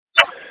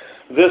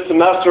This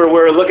semester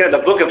we're looking at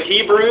the book of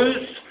Hebrews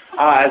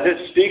as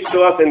it speaks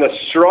to us in the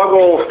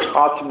struggle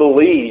to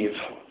believe.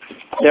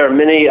 There are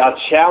many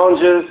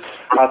challenges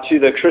to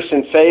the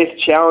Christian faith,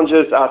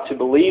 challenges to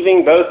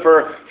believing, both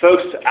for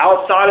folks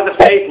outside of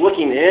the faith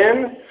looking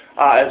in,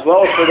 as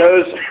well as for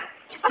those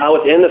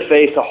within the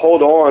faith to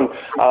hold on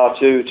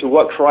to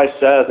what Christ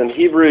says. And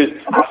Hebrews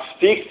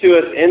speaks to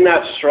us in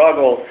that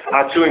struggle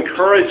to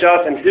encourage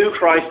us in who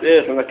Christ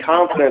is and the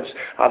confidence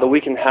that we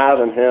can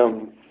have in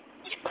Him.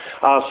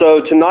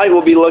 So tonight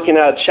we'll be looking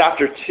at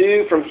chapter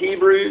 2 from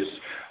Hebrews,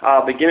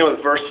 beginning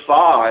with verse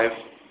 5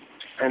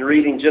 and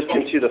reading just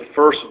into the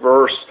first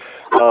verse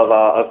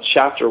of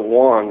chapter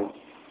 1.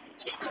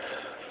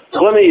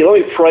 So let me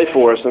pray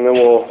for us and then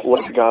we'll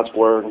look at God's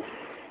Word.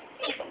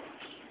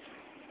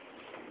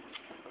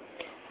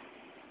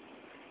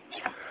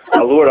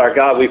 Lord our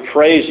God, we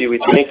praise you. We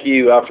thank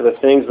you for the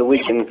things that we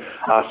can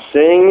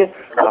sing,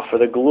 for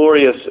the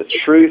glorious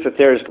truth that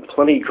there is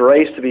plenty of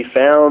grace to be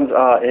found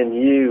in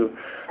you.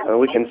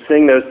 We can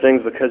sing those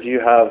things because you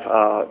have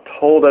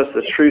told us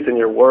the truth in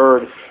your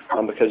word,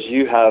 because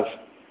you have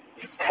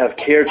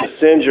cared to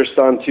send your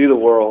Son to the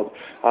world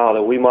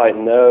that we might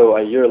know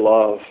your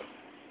love.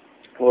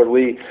 Lord,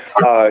 we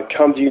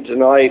come to you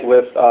tonight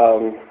with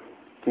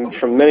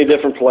from many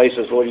different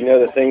places. Lord, you know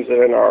the things that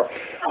are in our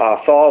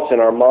thoughts and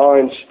our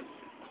minds,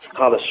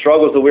 the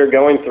struggles that we're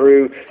going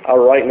through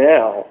right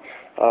now.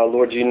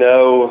 Lord, you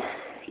know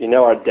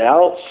our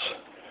doubts.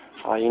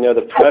 You know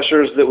the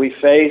pressures that we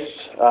face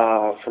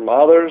from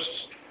others.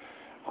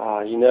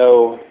 You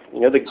know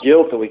the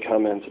guilt that we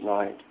come in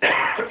tonight.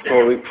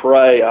 Lord, we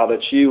pray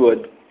that you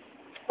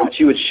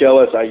would show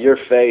us your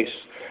face,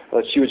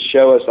 that you would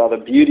show us the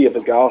beauty of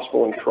the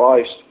gospel in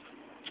Christ,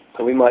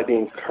 that we might be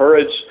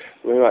encouraged,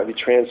 that we might be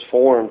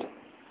transformed,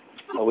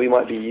 that we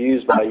might be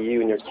used by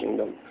you in your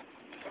kingdom.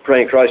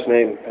 Pray in Christ's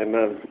name,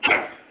 amen.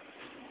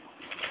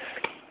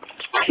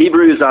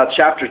 Hebrews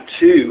chapter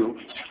 2,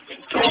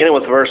 beginning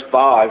with verse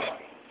 5.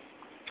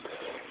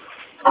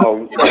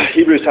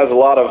 Hebrews has a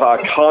lot of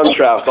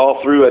contrast all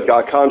through it,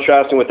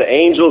 contrasting with the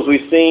angels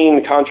we've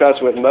seen,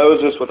 contrasting with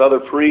Moses, with other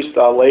priests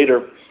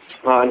later.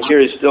 And here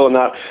he's still in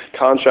that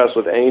contrast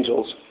with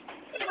angels.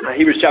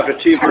 Hebrews chapter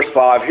 2, verse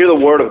 5. Hear the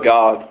word of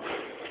God.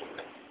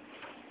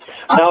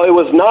 Now it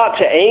was not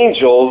to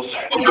angels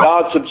that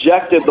God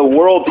subjected the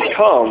world to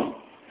come,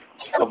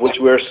 of which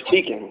we are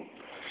speaking.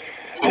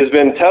 It has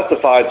been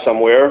testified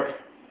somewhere,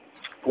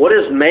 what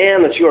is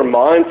man that you are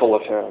mindful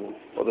of him,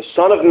 or the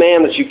Son of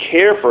Man that you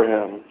care for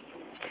him?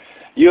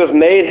 You have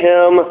made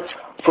him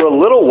for a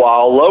little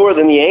while lower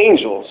than the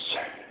angels.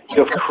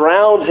 You have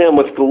crowned him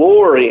with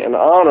glory and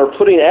honor,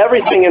 putting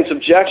everything in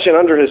subjection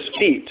under his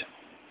feet.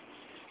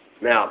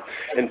 Now,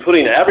 in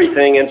putting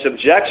everything in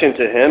subjection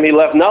to him, he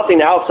left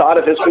nothing outside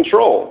of his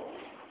control.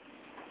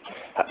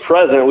 At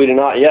present, we do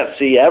not yet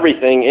see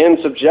everything in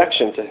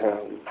subjection to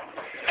him.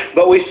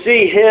 But we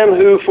see him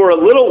who for a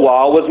little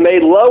while was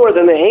made lower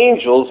than the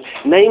angels,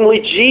 namely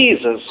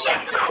Jesus,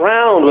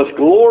 crowned with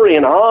glory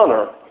and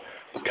honor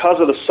because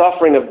of the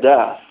suffering of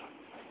death,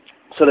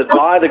 so that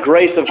by the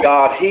grace of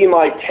God he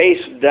might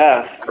taste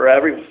death for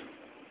everyone.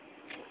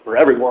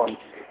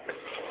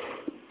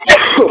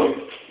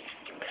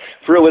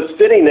 For it was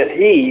fitting that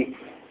he,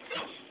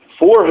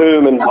 for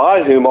whom and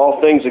by whom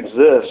all things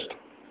exist,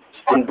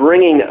 in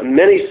bringing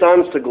many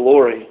sons to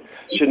glory,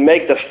 should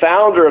make the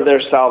founder of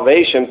their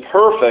salvation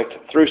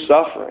perfect through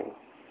suffering.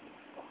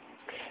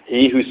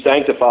 He who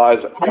sanctifies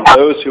and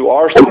those who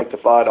are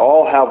sanctified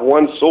all have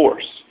one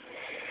source.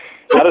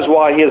 That is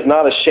why he is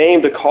not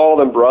ashamed to call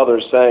them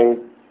brothers,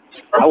 saying,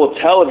 I will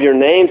tell of your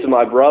name to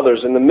my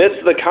brothers. In the midst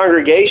of the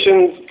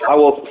congregation, I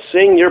will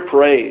sing your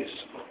praise.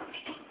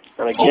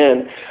 And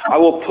again, I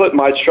will put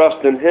my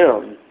trust in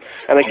him.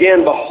 And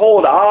again,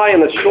 behold, I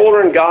and the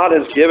children God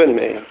has given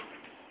me.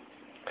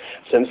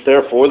 Since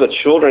therefore the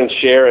children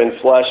share in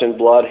flesh and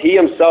blood, he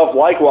himself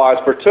likewise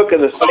partook of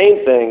the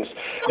same things,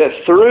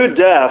 that through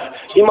death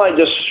he might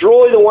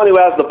destroy the one who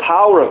has the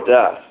power of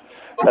death,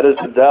 that is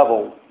the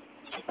devil,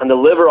 and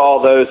deliver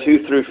all those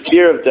who through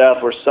fear of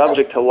death were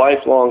subject to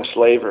lifelong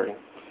slavery.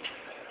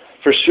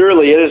 For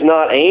surely it is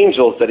not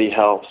angels that he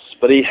helps,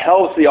 but he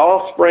helps the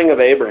offspring of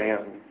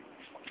Abraham.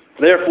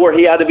 Therefore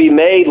he had to be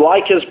made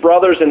like his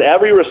brothers in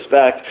every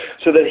respect,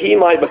 so that he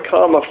might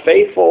become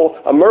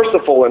a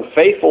merciful and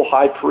faithful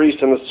high priest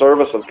in the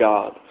service of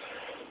God,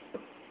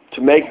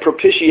 to make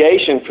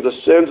propitiation for the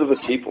sins of the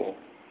people.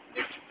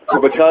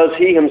 For because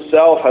he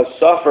himself has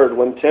suffered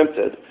when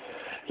tempted,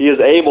 he is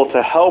able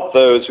to help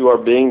those who are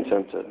being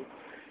tempted.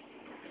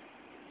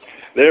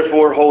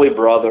 Therefore, holy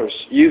brothers,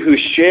 you who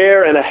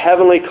share in a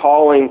heavenly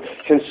calling,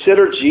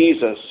 consider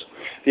Jesus,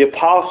 the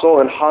apostle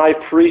and high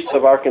priest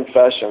of our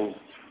confession,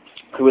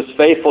 who was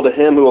faithful to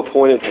him who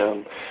appointed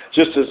him,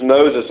 just as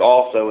Moses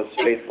also was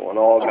faithful in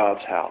all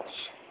God's house.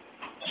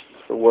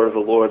 The word of the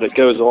Lord. It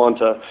goes on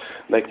to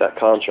make that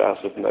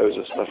contrast with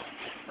Moses,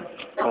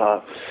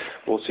 but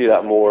we'll see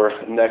that more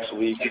next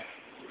week.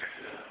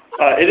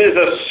 It is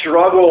a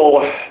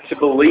struggle to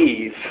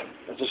believe.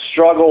 It's It's a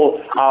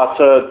struggle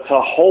to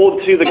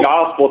hold to the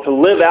gospel, to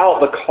live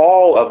out the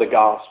call of the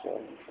gospel.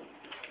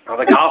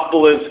 The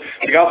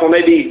gospel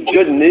may be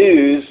good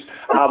news,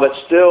 but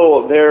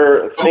still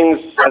there are things,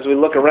 as we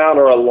look around,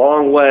 are a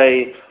long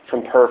way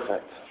from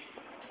perfect,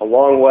 a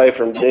long way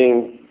from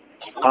being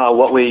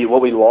what we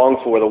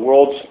long for. The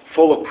world's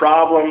full of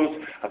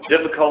problems, of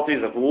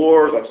difficulties, of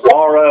wars, of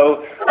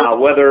sorrow,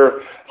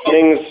 whether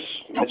things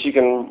that you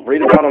can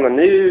read about on the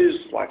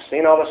news, like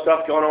seeing all the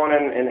stuff going on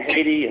in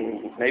Haiti,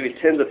 and maybe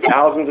tens of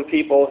thousands of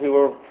people who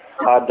were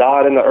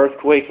died in the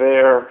earthquake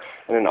there,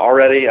 and an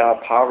already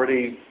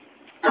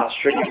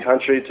poverty-stricken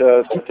country,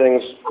 to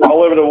things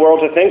all over the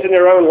world, to things in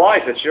your own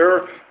life that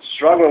you're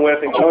struggling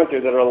with and going through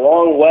that are a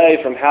long way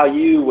from how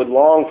you would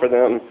long for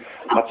them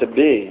to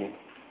be.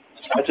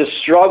 It's a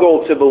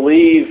struggle to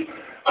believe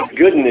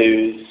good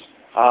news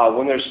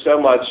when there's so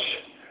much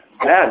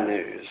bad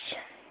news.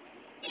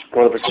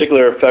 One of the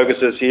particular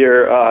focuses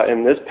here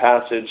in this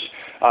passage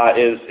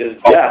is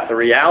death, the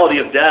reality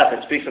of death.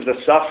 It speaks of the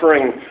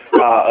suffering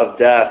of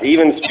death. It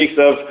even speaks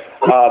of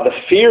the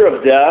fear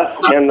of death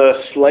and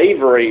the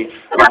slavery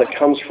that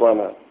comes from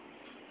it.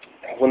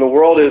 When the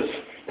world is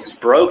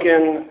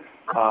broken,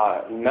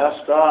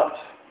 messed up,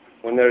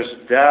 when there's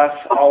death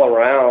all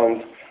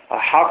around,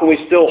 how can we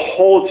still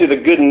hold to the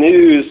good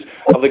news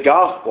of the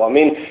gospel? I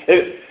mean,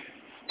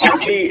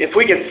 if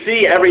we could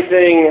see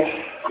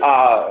everything,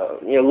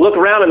 look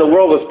around and the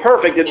world was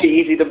perfect, it'd be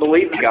easy to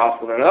believe the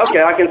gospel. And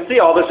okay, I can see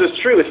all this is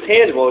true, it's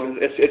tangible,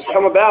 it's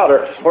come about.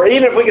 Or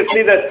even if we could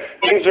see that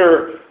things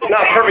are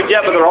not perfect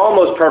yet, but they're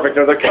almost perfect,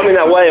 or they're coming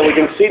that way, and we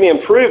can see the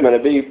improvement,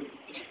 it'd be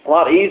a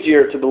lot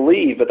easier to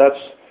believe. But that's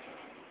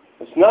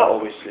not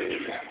what we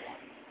see.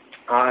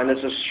 And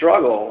it's a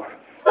struggle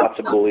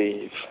to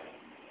believe.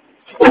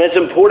 And it's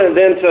important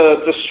then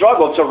to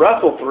struggle, to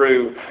wrestle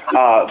through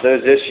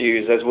those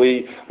issues as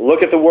we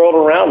look at the world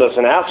around us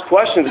and ask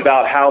questions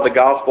about how the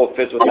gospel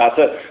fits with that.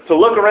 To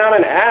look around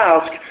and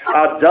ask,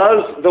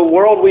 does the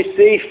world we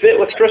see fit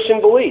with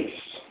Christian beliefs?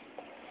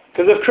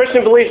 Because if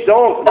Christian beliefs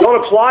don't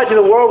apply to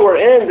the world we're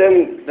in,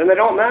 then they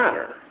don't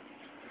matter.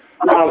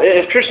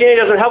 If Christianity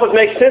doesn't help us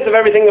make sense of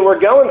everything that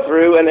we're going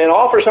through and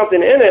offer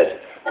something in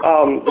it,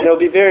 it'll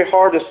be very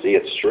hard to see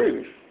its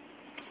truth.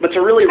 But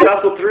to really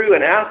wrestle through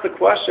and ask the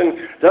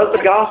question, does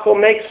the gospel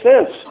make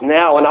sense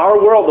now in our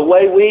world, the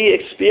way we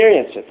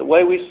experience it, the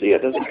way we see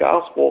it? Does the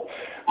gospel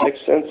make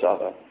sense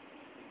of it?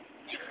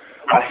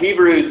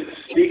 Hebrews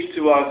speaks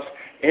to us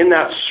in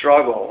that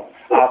struggle,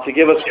 to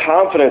give us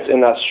confidence in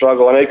that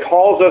struggle. And it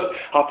calls us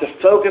to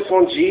focus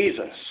on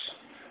Jesus.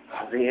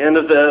 At the end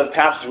of the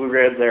passage we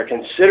read there,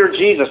 consider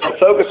Jesus, to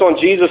focus on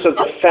Jesus as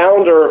the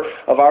founder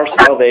of our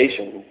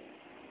salvation.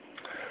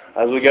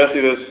 As we go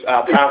through this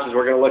passage,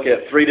 we're going to look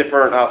at three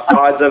different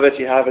sides of it.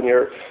 You have in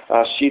your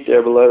sheet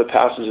there below the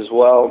passage as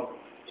well.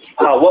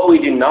 What we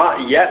do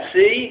not yet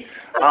see,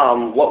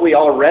 what we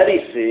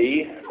already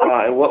see,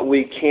 and what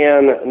we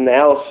can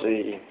now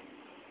see.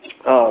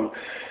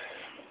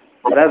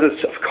 But as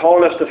it's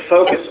calling us to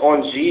focus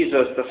on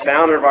Jesus, the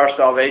founder of our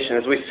salvation,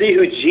 as we see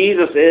who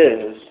Jesus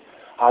is,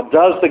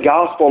 does the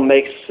gospel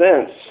make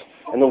sense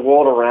in the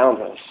world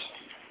around us?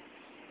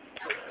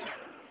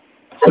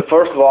 So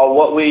first of all,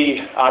 what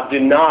we do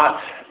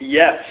not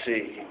yet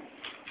see.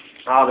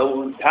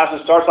 The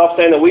passage starts off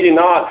saying that we do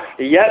not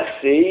yet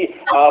see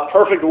a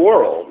perfect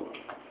world.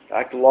 In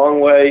fact, a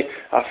long way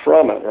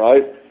from it,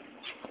 right?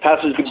 The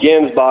passage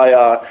begins by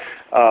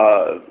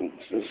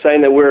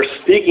saying that we're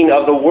speaking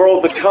of the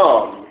world to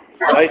come,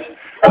 right?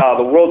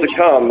 The world to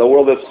come, the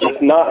world that's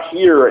not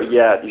here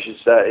yet, you should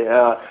say.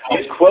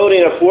 He's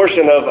quoting a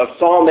portion of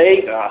Psalm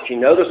 8. If you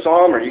know the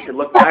psalm, or you can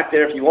look back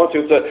there if you want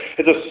to.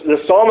 The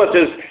psalmist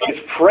is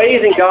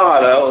praising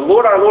God.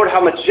 Lord, our Lord,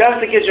 how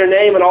majestic is your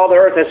name in all the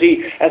earth, as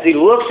he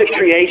looks at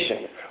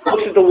creation,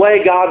 looks at the way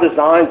God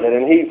designs it.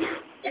 And he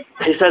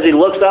says he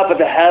looks up at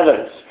the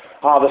heavens,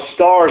 the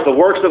stars, the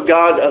works of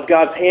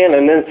God's hand.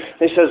 And then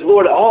he says,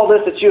 Lord, all this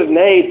that you have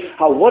made,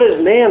 what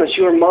is man that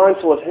you are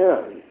mindful of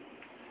him?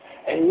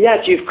 And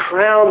yet you've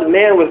crowned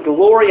man with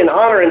glory and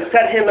honor and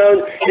set him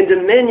in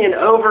dominion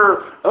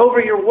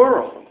over your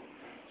world.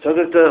 So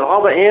that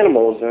all the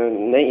animals,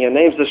 and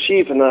names the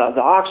sheep and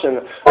the oxen,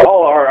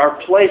 all are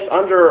placed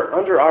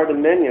under our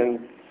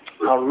dominion,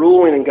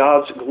 ruling in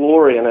God's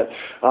glory. And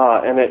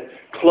it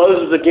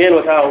closes again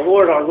with our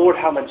Lord,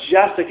 how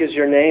majestic is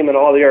your name in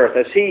all the earth.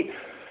 As he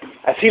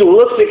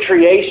looks at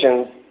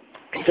creation,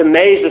 it's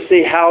amazing to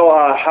see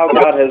how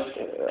God has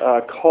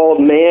called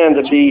man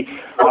to be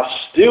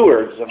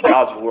stewards of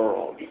God's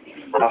world,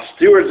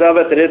 stewards of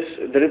it,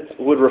 that it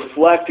would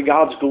reflect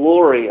God's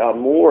glory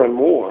more and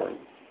more.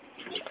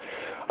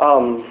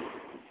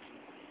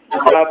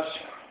 That's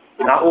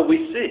not what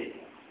we see.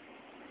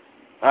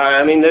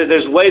 I mean,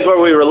 there's ways where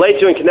we relate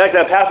to and connect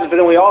that passage, but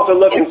then we also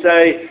look and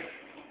say,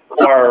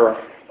 are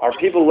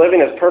people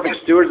living as perfect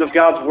stewards of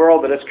God's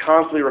world, that it's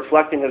constantly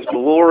reflecting His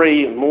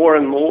glory more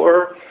and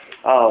more?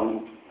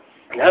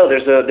 No,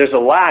 there's a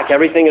lack.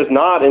 Everything is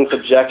not in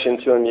subjection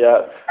to Him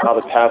yet,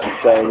 the passage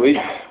is saying.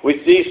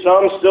 We see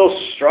some still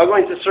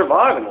struggling to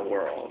survive in the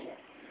world.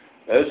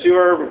 those who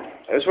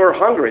are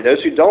hungry,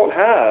 those who don't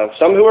have,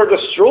 some who are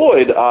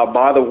destroyed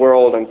by the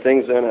world and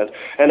things in it,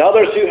 and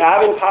others who,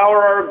 having power,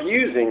 are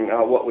abusing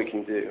what we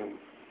can do.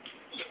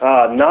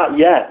 Not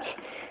yet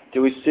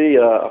do we see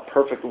a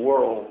perfect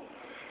world.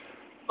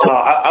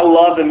 I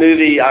love the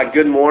movie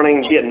Good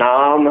Morning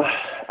Vietnam.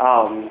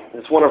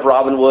 It's one of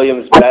Robin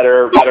Williams'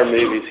 better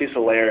movies. He's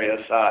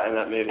hilarious in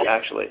that movie,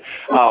 actually.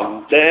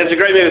 It's a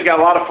great movie. It's got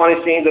a lot of funny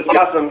scenes. It's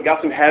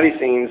got some heavy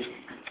scenes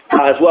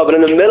as well. But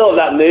in the middle of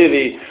that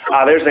movie,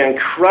 there's an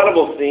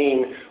incredible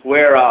scene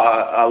where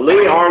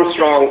Louis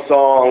Armstrong's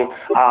song,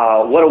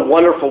 "What a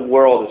Wonderful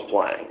World," is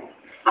playing.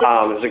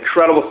 It's an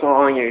incredible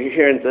song. You're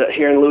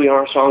hearing Louis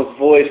Armstrong's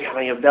voice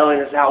kind of belling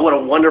this out. What a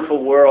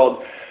wonderful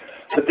world.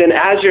 But then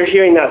as you're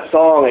hearing that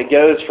song, it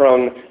goes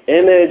from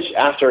image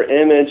after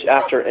image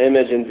after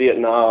image in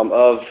Vietnam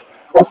of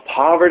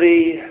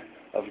poverty,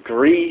 of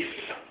grief,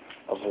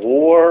 of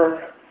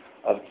war,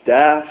 of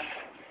death.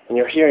 And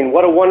you're hearing,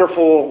 what a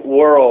wonderful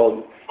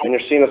world. And you're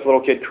seeing this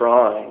little kid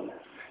crying.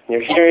 And you're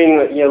hearing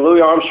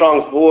Louis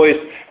Armstrong's voice,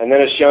 and then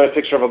it's showing a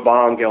picture of a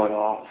bomb going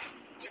off.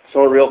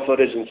 Some real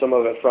footage and some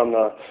of it from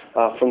the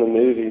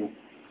movie.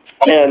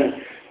 And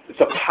it's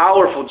a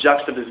powerful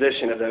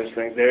juxtaposition of those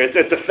things there.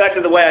 It's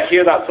affected the way I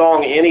hear that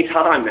song any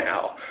time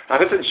now.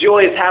 It's a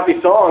joyous, happy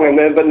song,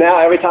 but now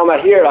every time I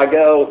hear it, I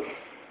go,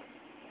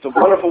 it's a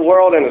wonderful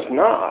world, and it's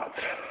not.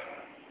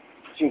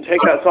 So you can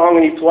take that song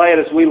and you play it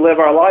as we live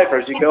our life, or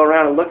as you go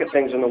around and look at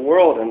things in the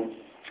world, and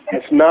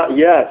it's not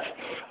yet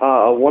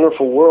a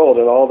wonderful world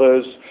in all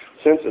those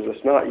senses.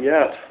 It's not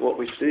yet what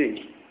we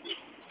see.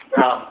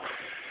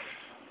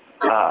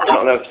 I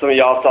don't know if some of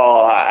y'all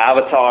saw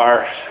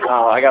Avatar.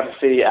 I got to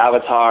see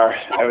Avatar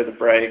over the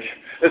break.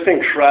 It's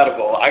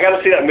incredible. I got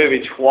to see that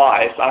movie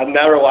twice. I've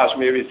never watched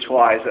movies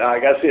twice. I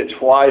got to see it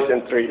twice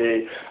in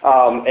 3D.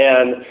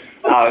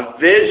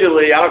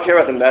 Visually, I don't care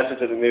about the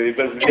message of the movie,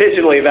 but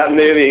visually that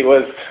movie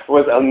was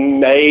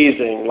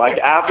amazing. Like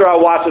after I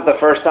watched it the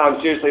first time,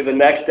 seriously, the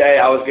next day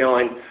I was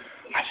going,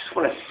 I just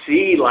want to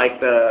see like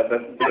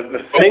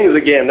the things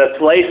again, the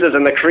places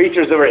and the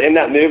creatures that were in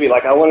that movie.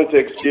 Like I wanted to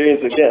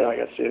experience it again. I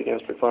got to see it again.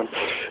 It's pretty fun.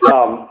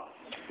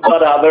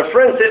 But their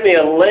friend sent me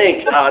a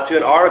link to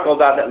an article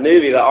about that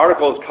movie. The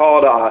article is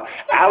called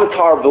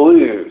Avatar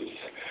Blues.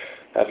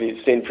 If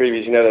you've seen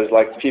previews, you know there's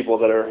like people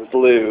that are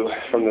blue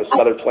from this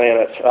other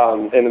planet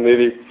in the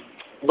movie.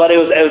 But it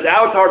was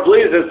Avatar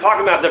Blues. It was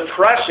talking about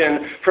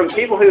depression from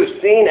people who've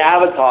seen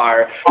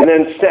Avatar and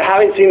then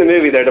having seen the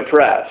movie, they're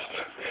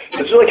depressed.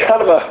 It's really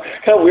kind of a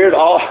weird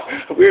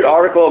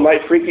article. It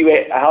might freak you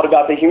out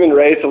about the human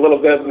race a little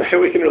bit. Maybe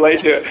we can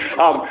relate to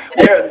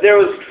it. There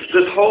was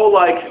this whole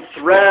like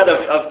thread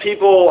of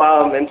people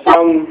in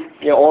some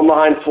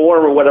online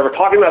forum or whatever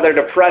talking about their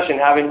depression,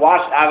 having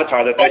watched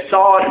Avatar, that they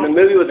saw it and the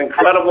movie was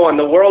incredible and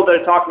the world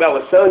they talked about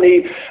was so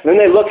neat. And then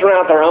they looked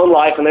around at their own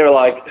life and they were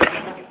like,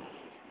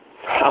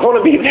 I want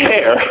to be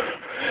there.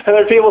 And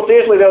there are people,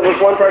 seriously, there was this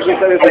one person who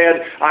said that they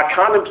had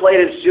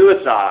contemplated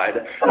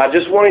suicide,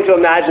 just wanting to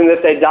imagine that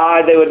if they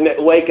died, they would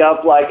wake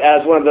up like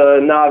as one of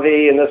the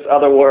Na'vi in this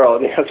other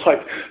world. It's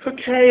like,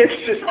 okay, it's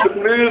just a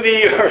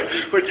movie, or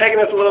we're taking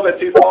this a little bit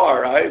too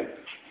far, right?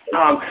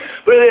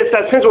 But it's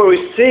that sense where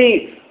we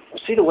see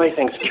the way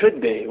things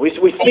could be. We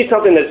see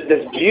something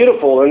that's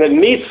beautiful and that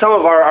meets some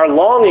of our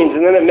longings,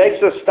 and then it makes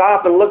us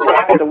stop and look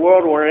back at the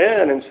world we're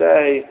in and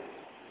say,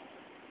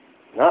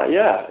 not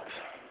yet.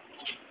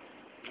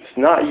 It's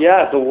not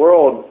yet the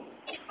world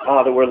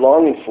that we're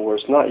longing for.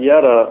 It's not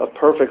yet a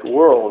perfect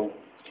world.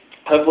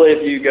 Hopefully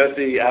if you go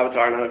see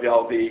Avatar, none of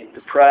y'all will be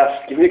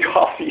depressed. Give me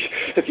coffee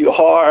if you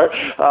are.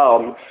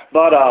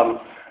 But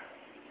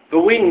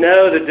we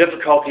know the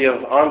difficulty of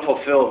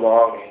unfulfilled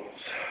longings.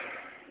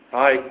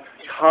 Right?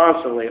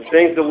 Constantly.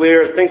 Things that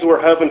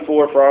we're hoping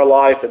for our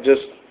life that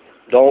just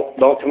don't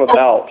come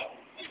about.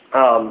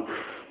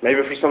 Maybe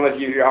for some of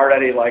you, you're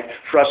already like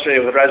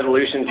frustrated with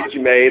resolutions that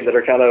you made that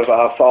are kind of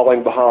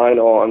falling behind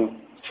on.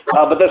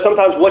 But there's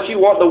sometimes what you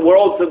want the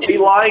world to be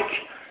like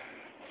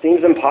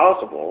seems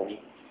impossible.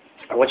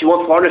 Or what you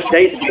want Florida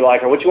State to be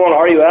like, or what you want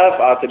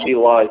RUF to be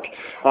like,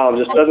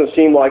 just doesn't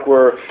seem like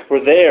we're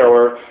there.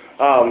 Or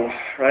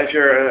right, if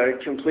you're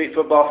a complete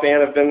football fan,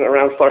 have been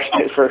around Florida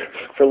State for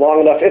long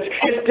enough.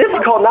 It's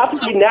difficult not to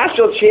be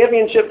national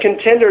championship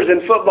contenders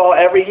in football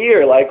every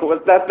year. Like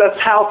that's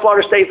how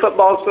Florida State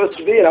football is supposed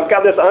to be. And I've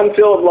got this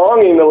unfilled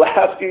longing the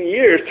last few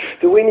years.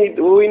 Do we need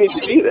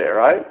to be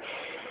there, right?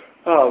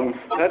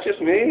 That's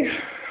just me.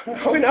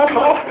 Not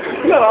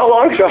all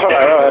long. All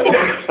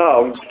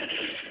right.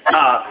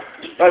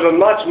 But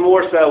much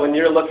more so when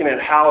you're looking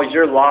at how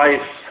your life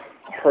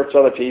hurts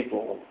other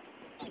people.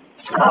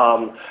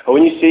 Or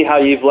when you see how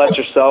you've let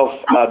yourself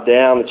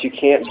down, that you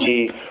can't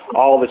be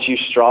all that you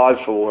strive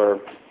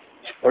for,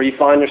 or you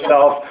find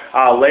yourself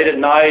late at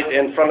night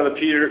in front of the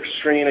computer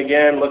screen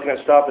again, looking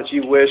at stuff that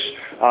you wish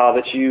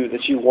that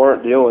you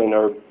weren't doing,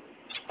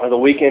 or the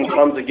weekend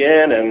comes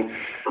again, and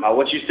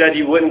what you said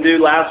you wouldn't do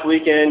last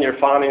weekend, you're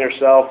finding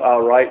yourself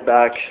right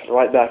back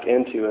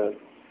into it.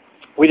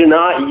 We do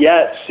not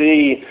yet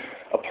see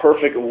a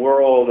perfect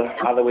world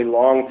that we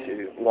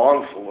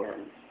long for.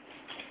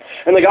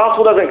 And the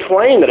gospel doesn't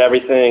claim that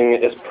everything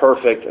is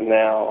perfect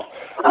now.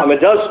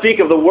 It does speak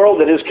of the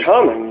world that is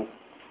coming.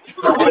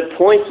 It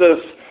points us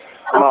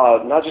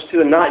not just to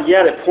the not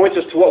yet, it points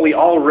us to what we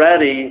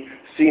already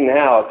see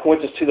now. It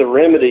points us to the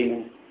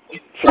remedy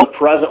for the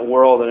present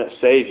world and its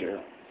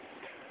Savior.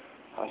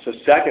 So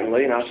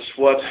secondly, not just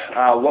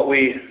what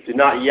we do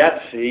not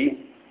yet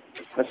see,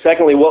 but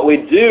secondly, what we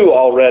do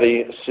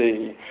already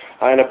see.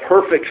 In a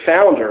perfect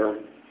founder,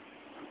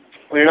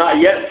 we do not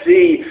yet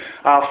see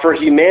for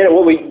humanity,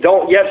 what we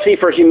don't yet see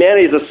for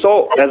humanity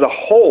as a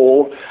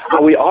whole,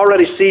 we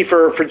already see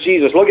for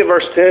Jesus. Look at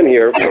verse 10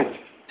 here.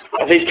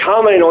 As he's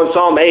commenting on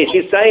Psalm 8,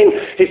 he's saying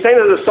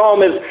that the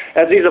psalm is,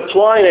 as he's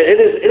applying it,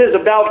 it is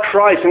about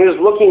Christ, and he is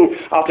looking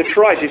to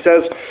Christ. He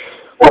says,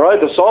 all right,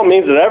 the psalm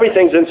means that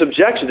everything's in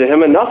subjection to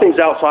him and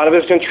nothing's outside of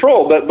his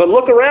control. But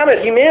look around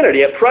at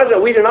humanity. At present,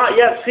 we do not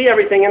yet see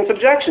everything in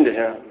subjection to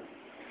him.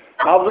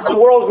 The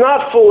world's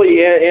not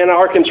fully in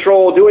our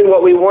control, doing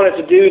what we want it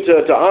to do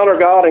to honor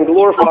God and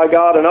glorify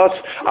God and us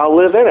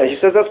live in it. He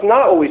says that's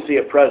not what we see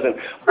at present.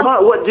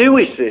 But what do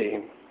we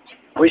see?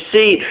 We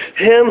see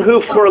him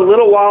who for a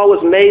little while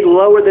was made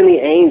lower than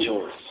the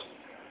angels,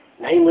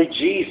 namely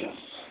Jesus.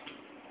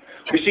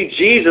 We see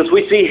Jesus,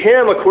 we see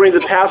him, according to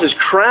the passage,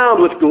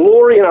 crowned with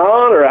glory and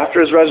honor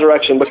after his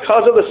resurrection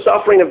because of the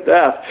suffering of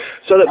death,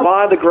 so that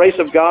by the grace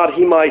of God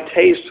he might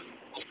taste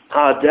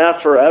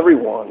death for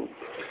everyone.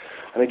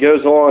 And it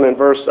goes on in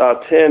verse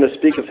 10 to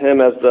speak of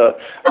him as the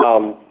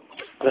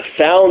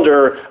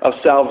founder of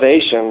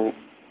salvation,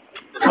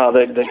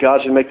 that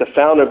God should make the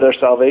founder of their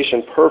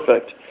salvation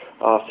perfect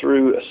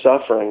through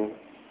suffering.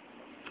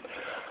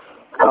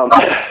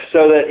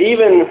 So that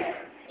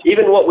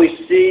even what we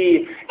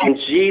see in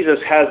Jesus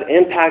has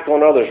impact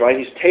on others, right?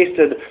 He's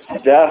tasted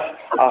death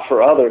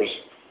for others.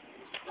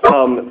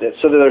 So that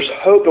there's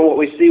hope in what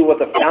we see, what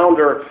the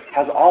founder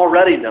has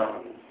already done.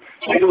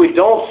 Maybe we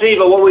don't see,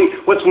 but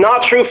what's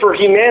not true for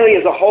humanity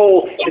as a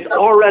whole is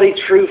already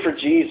true for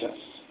Jesus.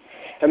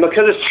 And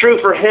because it's true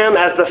for him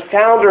as the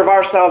founder of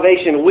our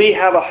salvation, we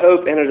have a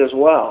hope in it as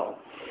well.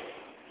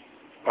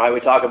 Right?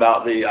 We talk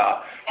about the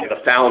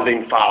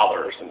founding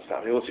fathers and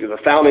stuff. You'll see the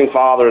founding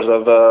fathers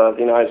of the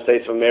United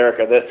States of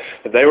America,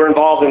 that they were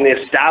involved in the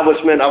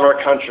establishment of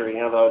our country.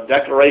 The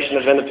Declaration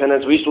of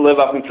Independence. We used to live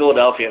up in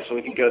Philadelphia, so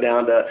we could go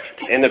down to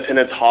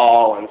Independence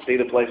Hall and see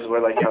the places where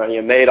they kind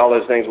of made all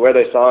those things, where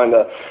they signed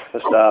the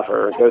stuff,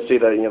 or go see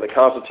the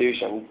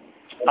Constitution.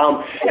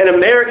 And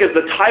America is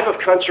the type of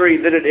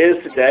country that it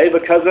is today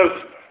because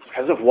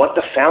of what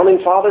the founding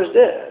fathers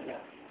did.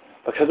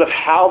 Because of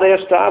how they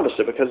established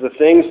it, because of the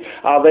things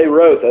they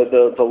wrote,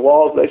 the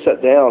laws they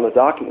set down, the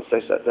documents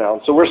they set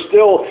down. So we're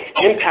still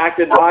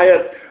impacted by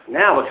it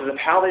now because of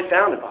how they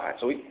founded by it.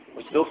 So we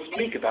still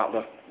speak about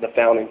the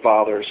founding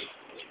fathers.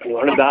 You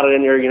learn about it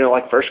in your,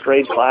 first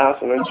grade class,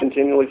 and then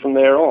continually from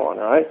there on,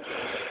 right?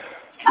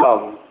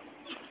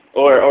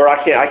 Or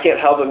I can't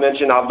help but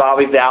mention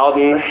Bobby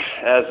Bowden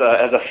as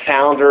a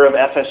founder of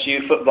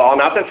FSU football.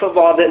 Not that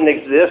football didn't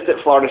exist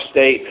at Florida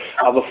State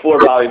before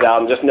Bobby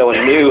Bowden, just no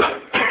one knew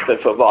that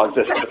football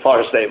existed at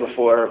Florida State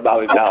before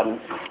Bobby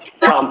Bowden.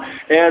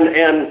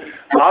 And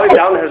Bobby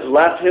Bowden has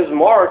left his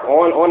mark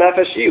on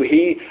FSU.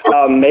 He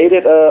made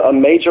it a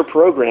major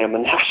program, a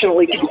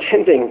nationally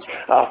contending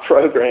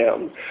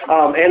program.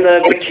 And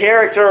the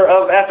character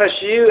of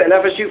FSU and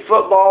FSU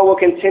football will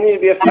continue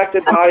to be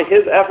affected by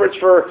his efforts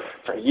for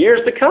years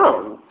to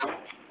come.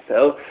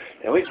 So,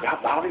 we've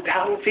got Bobby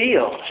Bowden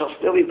Field. It'll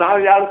still be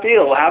Bobby Bowden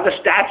Field. We'll have the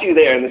statue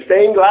there and the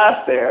stained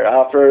glass there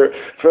for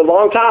a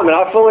long time. And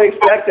I fully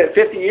expect that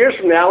 50 years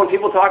from now, when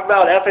people talk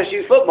about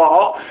FSU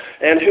football,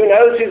 and who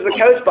knows who's the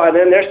coach by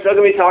then, they're still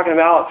going to be talking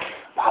about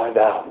Bobby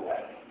Bowden.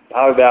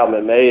 Bobby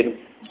Bowden made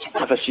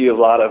FSU a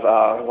lot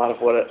of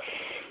what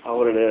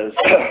it is.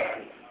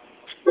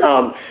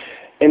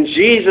 In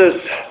Jesus,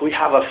 we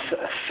have a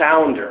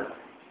founder.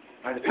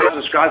 Right? The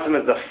Bible describes him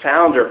as the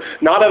founder,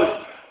 not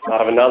of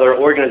another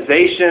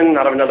organization,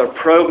 not of another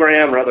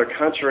program or other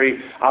country,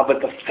 but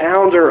the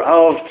founder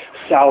of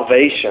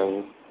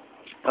salvation.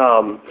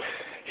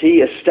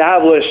 He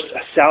established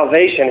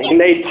salvation. He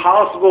made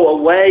possible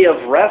a way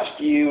of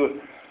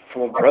rescue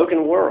from a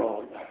broken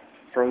world,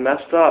 from a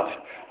messed up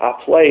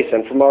place,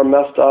 and from our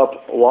messed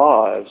up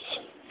lives.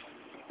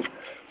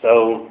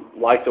 So,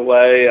 like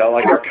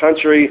our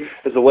country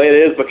is the way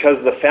it is because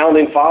of the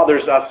founding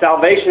fathers,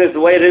 salvation is the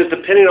way it is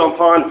depending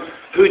upon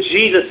who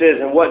Jesus is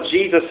and what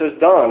Jesus has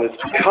done.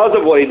 It's because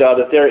of what he does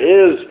that there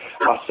is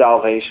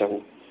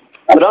salvation.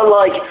 But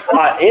unlike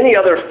any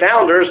other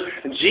founders,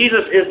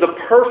 Jesus is the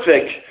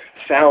perfect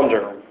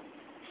founder.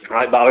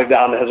 Right, Bobby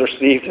Bowden has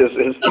received his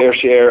fair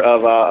share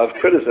of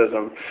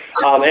criticism.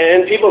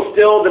 And people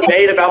still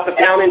debate about the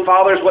founding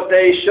fathers, what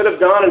they should have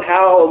done and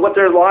what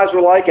their lives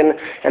were like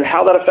and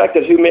how that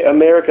affected who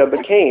America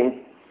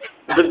became.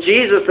 But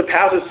Jesus, the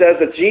passage says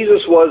that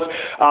Jesus was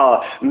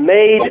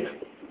made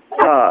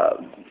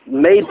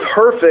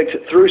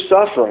perfect through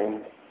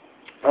suffering.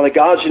 And that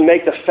God should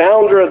make the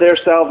founder of their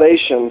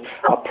salvation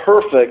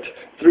perfect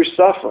through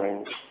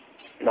suffering.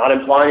 Not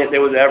implying that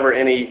there was ever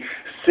any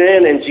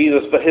sin in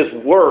Jesus, but his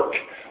work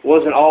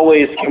wasn't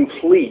always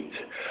complete.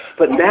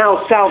 But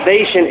now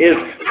salvation is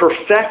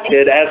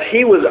perfected as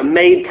he was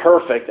made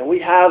perfect. And we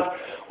have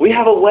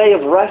a way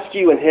of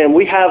rescue in him.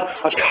 We have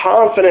a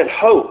confident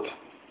hope,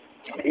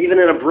 even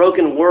in a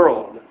broken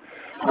world,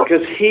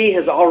 because he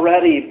has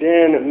already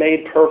been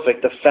made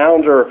perfect, the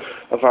founder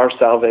of our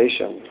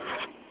salvation.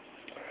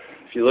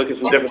 If you look at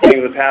some different things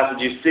in the passage,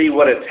 you see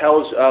what it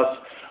tells us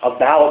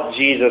about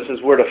Jesus as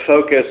we're to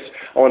focus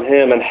on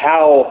him and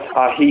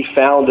how he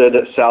founded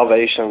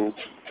salvation.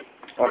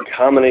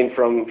 Commenting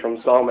from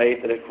Psalm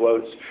 8 that it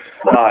quotes,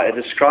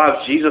 it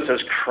describes Jesus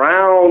as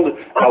crowned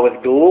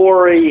with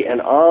glory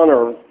and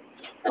honor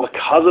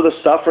because of the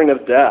suffering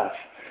of death.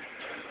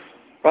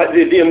 Right?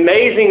 The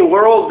amazing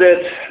world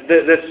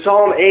that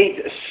Psalm 8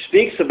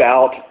 speaks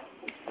about,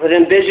 that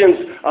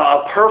envisions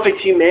a perfect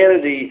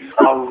humanity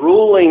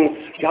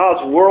ruling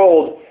God's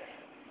world,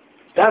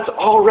 that's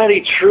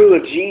already true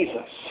of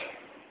Jesus.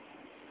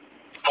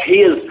 He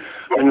is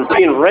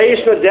being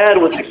raised from the dead,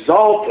 was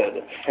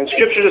exalted, and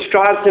Scripture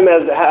describes him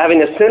as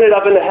having ascended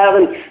up into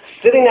heaven,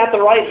 sitting at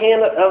the right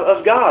hand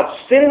of God,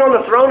 sitting on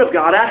the throne of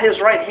God at his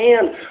right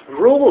hand,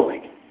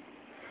 ruling.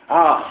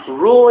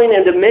 Ruling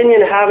and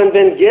dominion having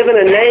been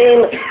given a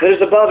name that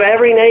is above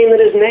every name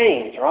that is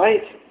named,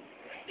 right?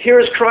 Here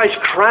is Christ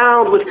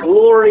crowned with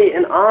glory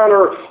and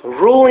honor,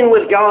 ruling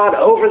with God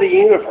over the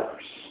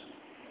universe.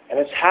 And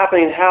it's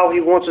happening how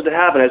he wants it to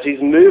happen, as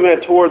he's moving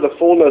it toward the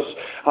fullness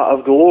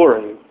of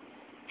glory.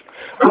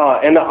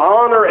 And the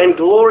honor and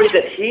glory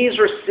that he's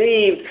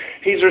received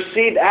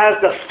as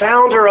the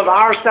founder of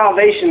our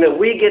salvation, that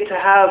we get to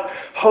have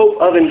hope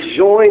of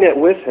enjoying it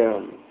with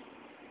him.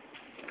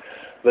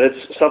 But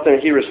it's something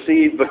he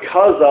received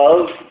because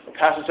of, the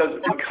passage says,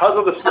 because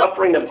of the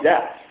suffering of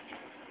death.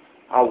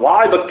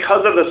 Why?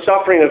 Because of the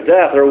suffering of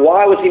death. Or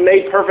why was he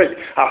made perfect?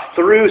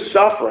 Through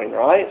suffering,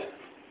 right?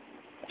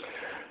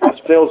 This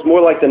feels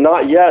more like the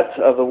not yet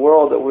of the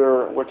world that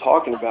we're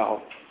talking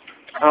about.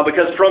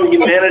 Because from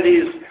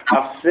humanity's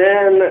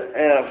sin,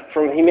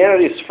 from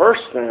humanity's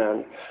first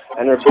sin,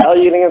 and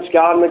rebellion against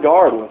God in the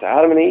garden with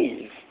Adam and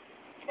Eve,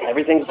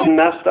 everything's been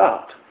messed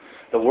up.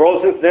 The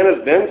world since then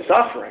has been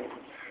suffering.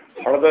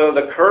 Part of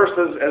the curse,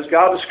 as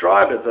God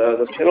described it,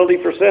 the penalty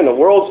for sin. The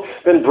world's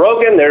been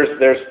broken.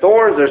 There's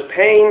thorns. There's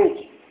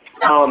pain,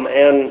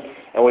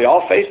 and we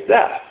all face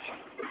death.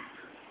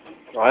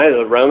 Right?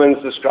 The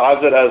Romans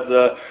describes it as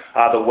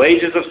the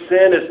wages of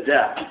sin is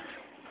death.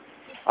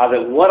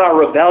 That what our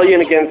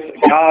rebellion against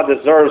God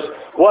deserves,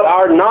 what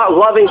our not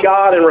loving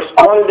God and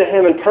responding to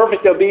him in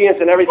perfect obedience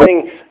and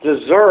everything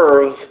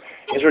deserves,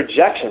 is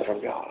rejection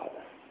from God,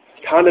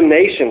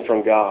 condemnation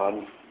from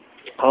God.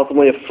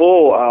 Ultimately, a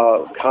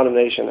full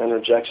condemnation and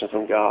rejection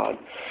from God.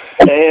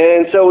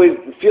 And so we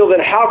feel that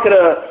how could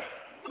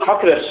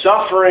a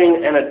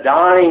suffering and a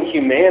dying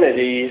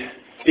humanity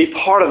be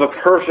part of a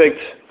perfect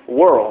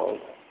world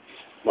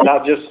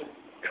without just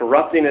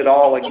corrupting it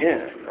all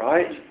again,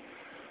 right?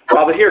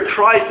 But here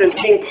Christ, in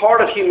being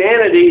part of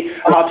humanity,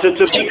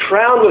 to be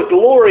crowned with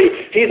glory,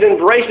 he's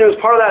embracing as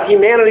part of that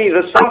humanity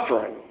the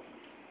suffering.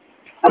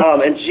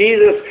 And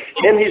Jesus,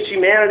 in his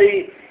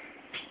humanity,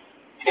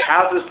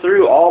 passes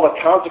through all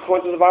the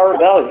consequences of our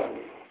rebellion,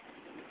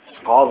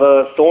 all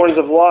the thorns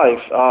of life,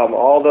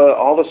 all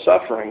the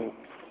suffering,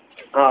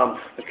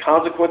 the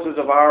consequences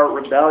of our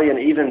rebellion,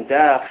 even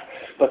death,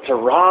 but to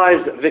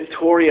rise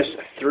victorious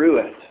through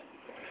it.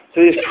 So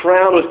he's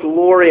crowned with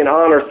glory and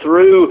honor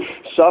through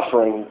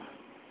suffering.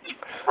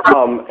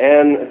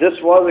 And this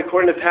was,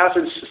 according to the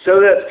passage,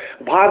 so that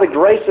by the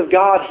grace of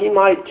God he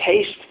might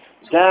taste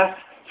death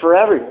for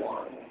everyone.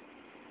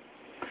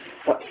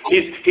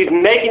 He's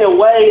making a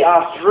way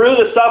through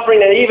the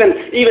suffering and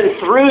even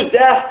through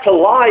death to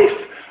life,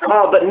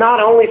 but not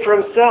only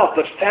for himself,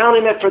 but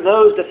founding it for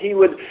those that he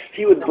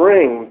would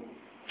bring.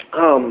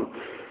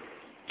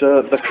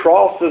 The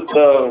cross is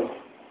the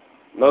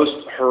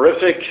most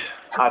horrific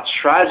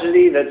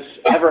tragedy that's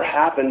ever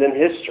happened in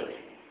history.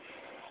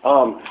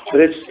 But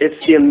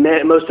it's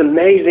the most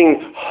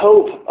amazing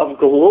hope of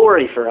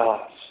glory for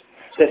us.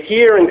 That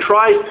here in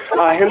Christ,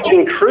 him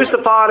being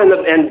crucified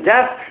and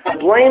death,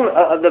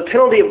 the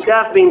penalty of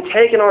death being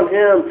taken on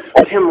him,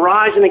 with him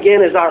rising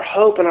again is our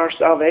hope and our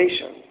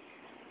salvation.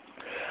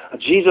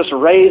 Jesus'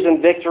 raised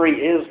in victory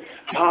is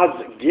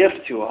God's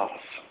gift to us.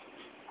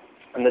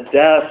 And the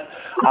death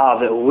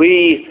that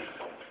we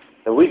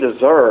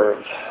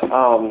deserve,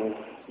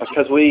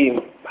 because we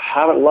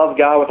haven't loved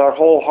God with our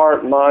whole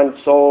heart, mind,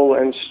 soul,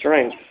 and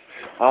strength.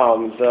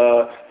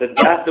 The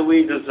death that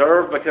we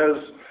deserve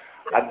because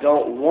I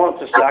don't want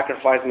to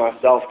sacrifice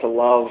myself to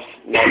love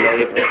my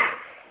neighbor.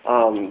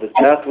 The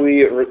death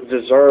we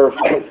deserve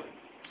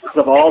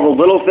of all the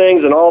little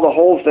things and all the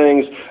whole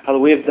things that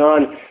we have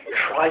done,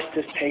 Christ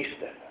has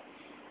tasted.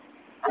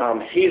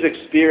 He's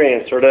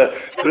experienced, or to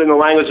put it in the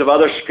language of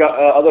other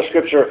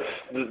scripture,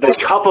 the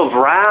cup of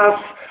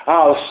wrath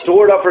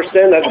stored up for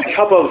sin, that the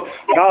cup of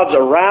God's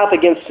wrath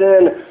against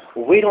sin,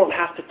 we don't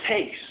have to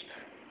taste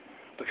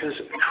because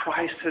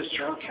Christ has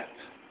drunk it.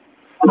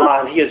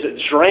 He has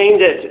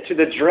drained it to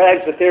the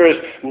dregs, that there is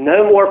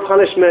no more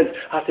punishment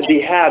to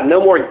be had, no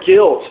more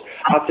guilt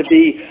to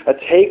be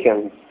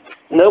taken,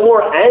 no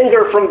more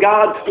anger from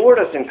God toward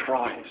us in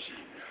Christ,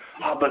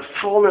 but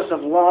fullness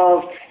of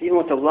love, even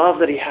with the love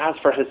that He has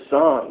for His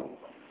Son.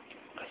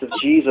 Because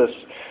Jesus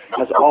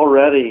has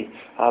already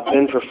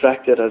been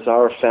perfected as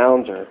our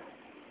founder.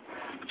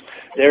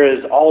 There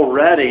is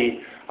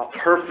already a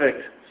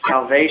perfect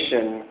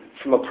salvation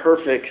from a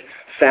perfect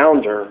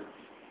founder,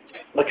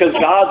 because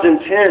God's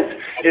intent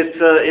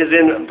is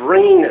in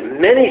bringing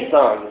many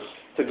sons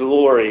to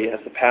glory, as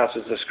the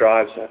passage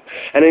describes it.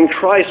 And in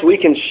Christ we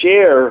can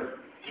share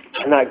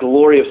in that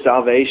glory of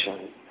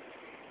salvation.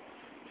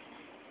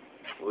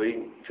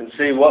 We can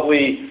see what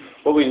we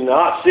do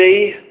not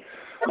see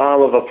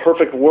of a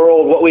perfect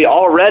world, what we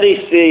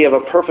already see of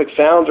a perfect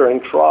founder in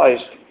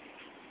Christ.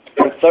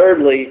 And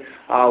thirdly,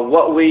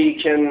 what we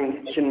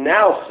can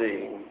now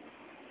see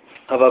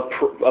of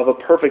a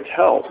perfect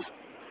health.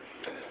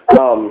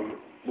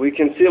 We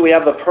can see we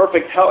have the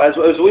perfect health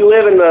as we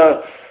live in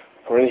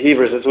or in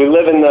Hebrews, as we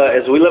live in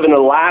the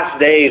last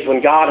days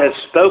when God has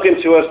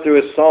spoken to us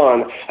through His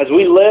Son, as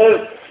we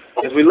live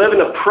in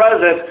the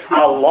present,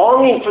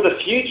 longing for the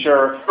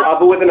future,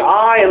 but with an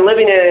eye and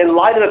living in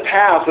light of the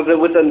past. We're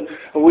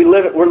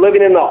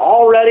living in the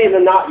already and the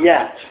not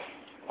yet,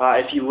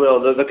 if you will,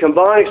 the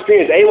combined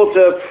experience, able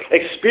to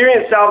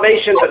experience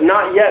salvation but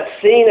not yet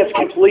seeing its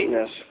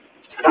completeness.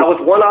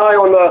 With one eye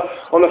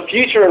on the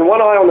future and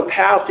one eye on the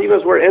past, even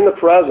as we're in the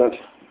present,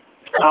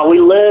 we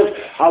live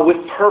with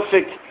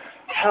perfect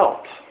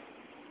health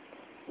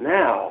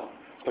now,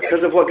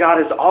 because of what God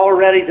has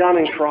already done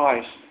in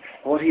Christ,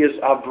 and what He is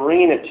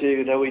bringing it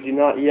to, though we do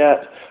not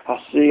yet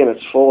see in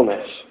its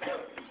fullness.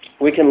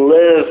 We can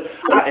live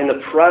in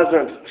the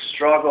present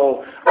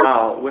struggle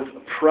with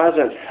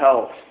present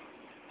health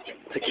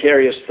to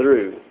carry us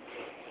through.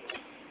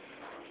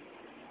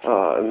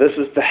 And this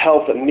is the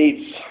health that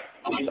meets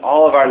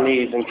all of our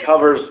needs and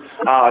covers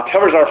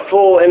our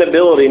full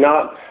inability.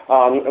 Not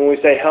when we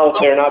say health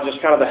there, not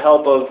just kind of the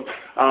help of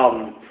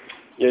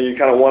you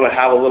kind of want to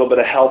have a little bit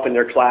of help in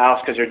your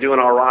class because you're doing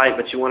all right,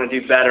 but you want to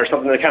do better,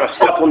 something that kind of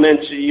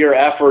supplements your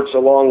efforts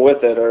along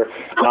with it, or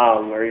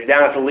you're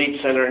down at the lead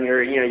center and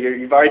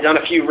you've already done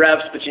a few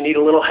reps, but you need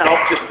a little help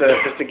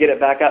just to get it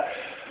back up.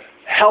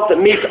 Help that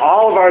meets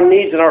all of our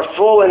needs and our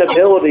full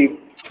inability.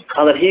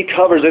 That He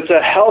covers. It's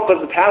a help,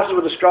 as the passage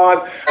would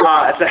describe,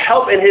 it's a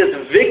help in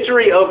His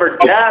victory over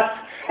death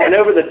and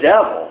over the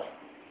devil.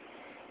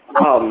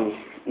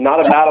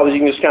 Not a battle that you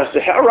can just kind of say,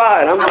 all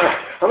right, I'm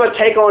gonna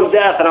take on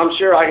death, and I'm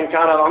sure I can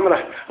I'm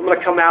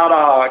gonna come out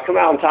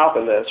on top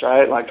of this,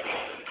 right? Like,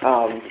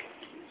 sorry,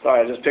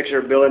 I just picture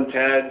Bill and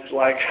Ted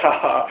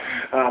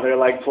they're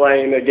like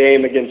playing a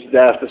game against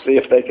death to see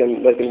if they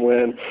can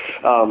win.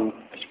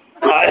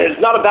 It's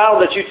not a battle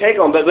that you take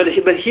on, but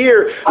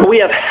here we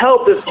have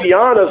help that's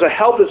beyond us, a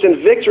help that's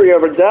in victory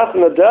over death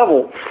and the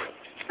devil.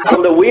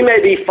 That we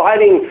may be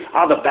fighting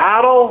the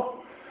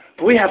battle,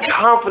 but we have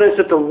confidence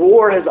that the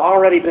war has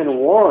already been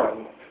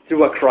won through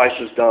what Christ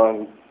has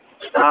done.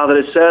 That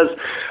it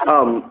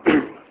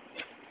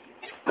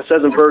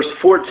says in verse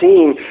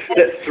 14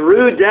 that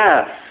through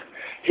death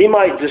He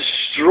might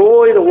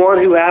destroy the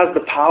one who has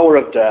the power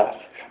of death.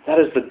 That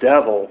is the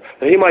devil,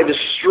 that He might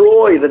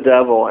destroy the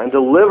devil and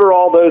deliver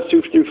all those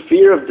who through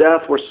fear of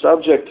death were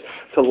subject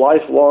to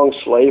lifelong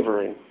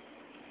slavery.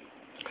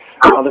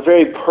 The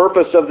very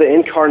purpose of the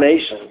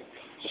incarnation,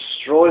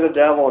 destroy the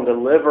devil and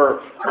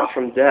deliver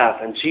from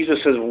death. And Jesus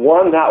has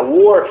won that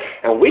war,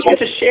 and we get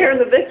to share in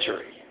the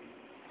victory.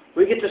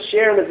 We get to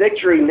share in the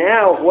victory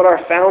now of what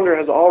our founder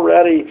has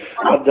already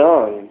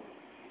done.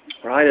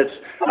 Right?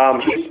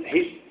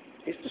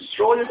 He's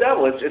destroyed the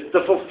devil. It's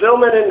the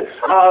fulfillment in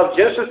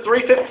Genesis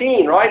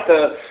 3:15, right?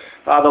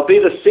 There'll be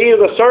the seed of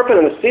the serpent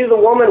and the seed of the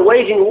woman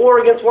waging war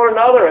against one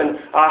another, and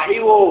he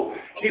will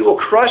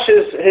crush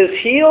his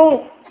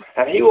heel,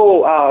 and he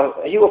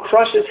will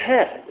crush his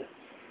head,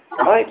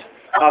 right?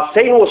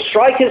 Satan will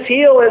strike his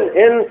heel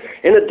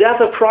in the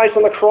death of Christ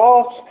on the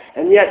cross,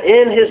 and yet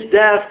in His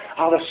death,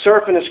 the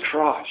serpent is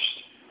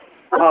crushed.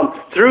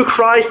 Through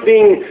Christ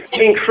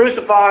being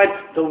crucified,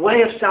 the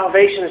way of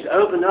salvation is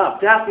opened up.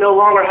 Death no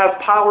longer has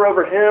power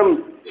over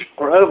Him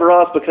or over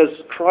us, because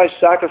Christ's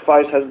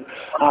sacrifice has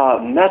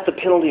met the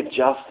penalty of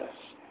justice.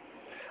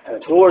 And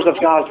the doors of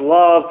God's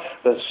love,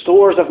 the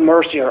stores of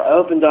mercy are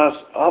opened up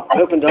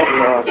in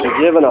us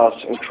and given us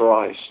in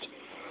Christ.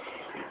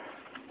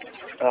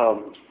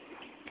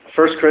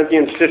 1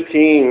 Corinthians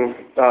 15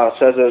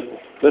 says it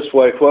this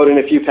way, quoting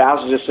a few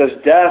passages, says,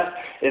 "Death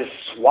is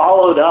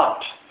swallowed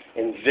up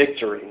in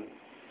victory."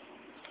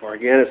 Or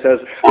again it says,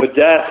 "O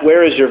death,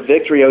 where is your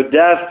victory? O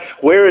death,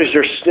 where is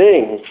your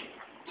sting?"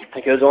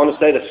 It goes on to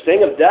say the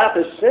sting of death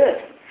is sin.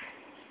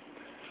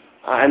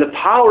 And the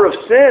power of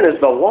sin is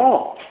the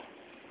law.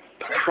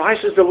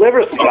 Christ has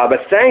delivered us to God.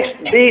 But thanks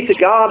be to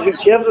God who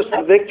gives us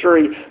the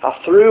victory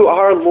through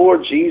our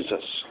Lord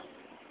Jesus.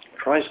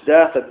 Christ's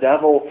death, the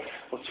devil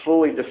was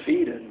fully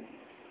defeated.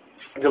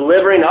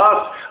 delivering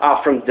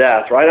us from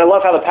death, right? I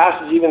love how the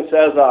passage even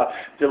says,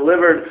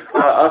 delivered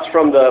us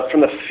from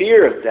the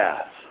fear of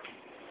death,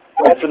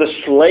 and for the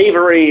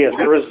slavery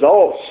that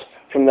results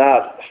from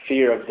that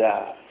fear of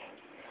death.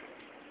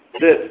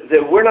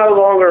 That we're no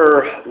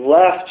longer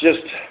left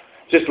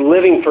just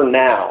living for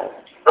now,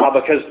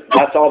 because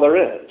that's all there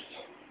is.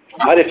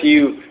 Right?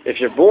 If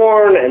you're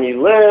born and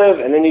you live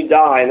and then you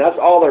die, and that's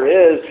all there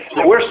is,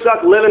 and we're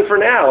stuck living for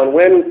now. And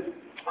when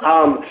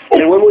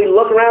we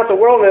look around at the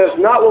world and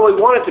it's not what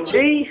we want it to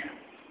be,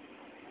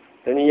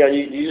 then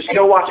you just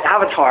go watch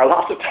Avatar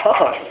lots of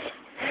times.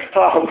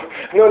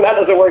 And when that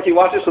doesn't work, you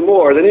watch it some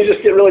more. Then you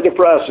just get really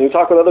depressed, and you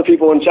talk with other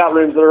people in chat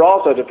rooms that are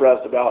also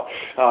depressed about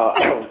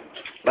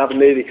the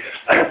movie.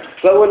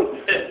 But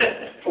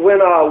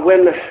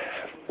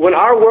when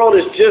our world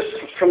is just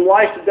from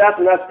life to death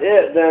and that's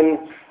it,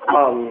 then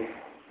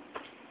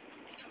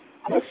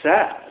it's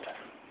sad.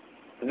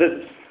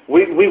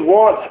 We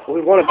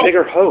want a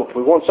bigger hope.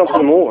 We want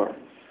something more.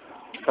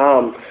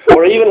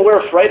 Or even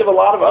we're afraid of a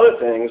lot of other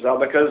things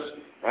because,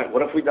 right,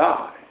 what if we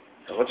die?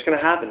 What's going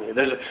to happen here?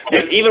 There's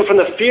even from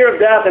the fear of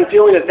death and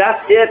feeling that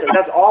that's it, and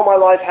that's all my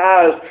life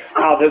has,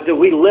 that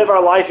we live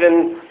our life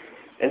in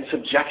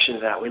subjection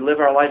to that. We live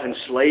our life in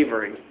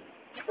slavery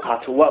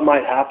to what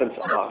might happen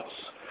to us.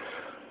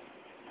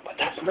 But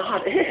that's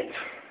not it.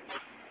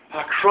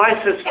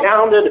 Christ has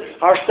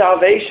founded our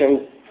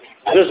salvation.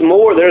 There's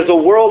more. There's a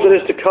world that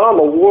is to come,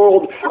 a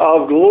world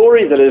of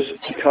glory that is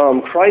to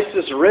come. Christ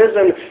is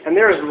risen, and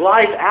there is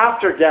life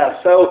after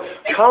death. So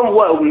come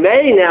what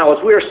may now,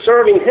 as we are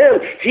serving Him,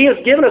 He has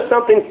given us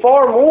something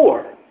far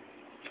more.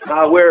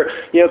 Where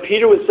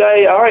Peter would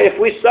say, all right, if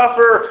we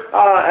suffer,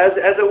 as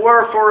it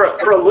were,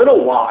 for a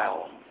little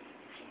while,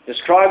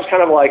 describes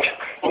kind of like,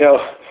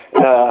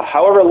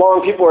 however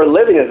long people are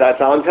living at that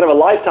time, kind of a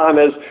lifetime,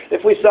 as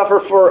if we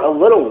suffer for a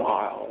little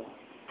while.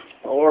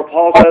 Or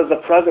Paul says the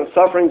present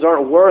sufferings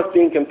aren't worth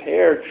being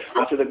compared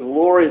to the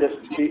glory that's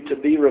to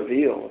be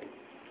revealed.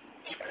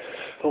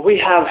 But we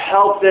have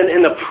help then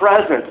in the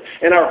present,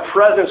 in our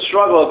present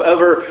struggle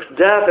over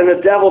death and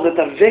the devil, that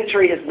the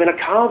victory has been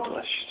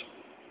accomplished.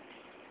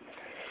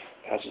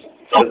 As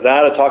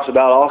that, it talks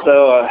about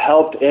also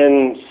help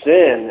in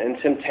sin and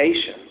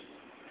temptation.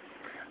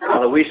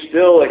 We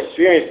still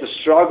experience the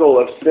struggle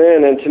of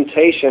sin and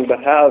temptation,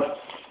 but have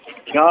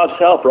God's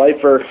help, right?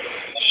 For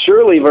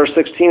surely, verse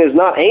 16, is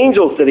not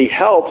angels that He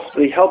helps,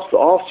 but He helps the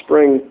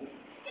offspring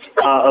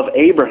of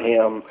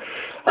Abraham.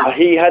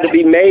 He had to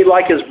be made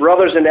like His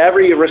brothers in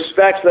every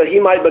respect so that He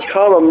might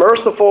become a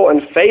merciful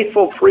and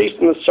faithful priest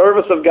in the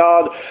service of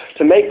God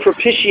to make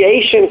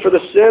propitiation for the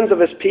sins of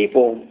His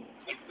people.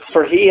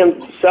 For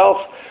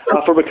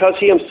because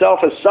He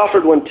Himself has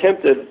suffered when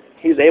tempted,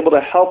 He's able to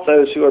help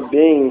those who are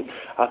being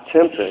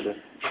tempted.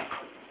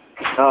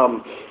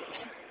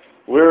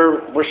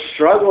 We're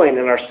struggling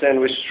in our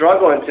sin. We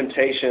struggle in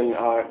temptation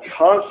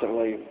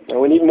constantly, and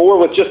we need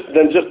more than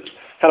just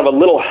kind of a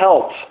little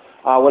help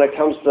when it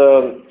comes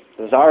to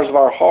the desires of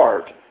our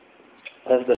heart. As the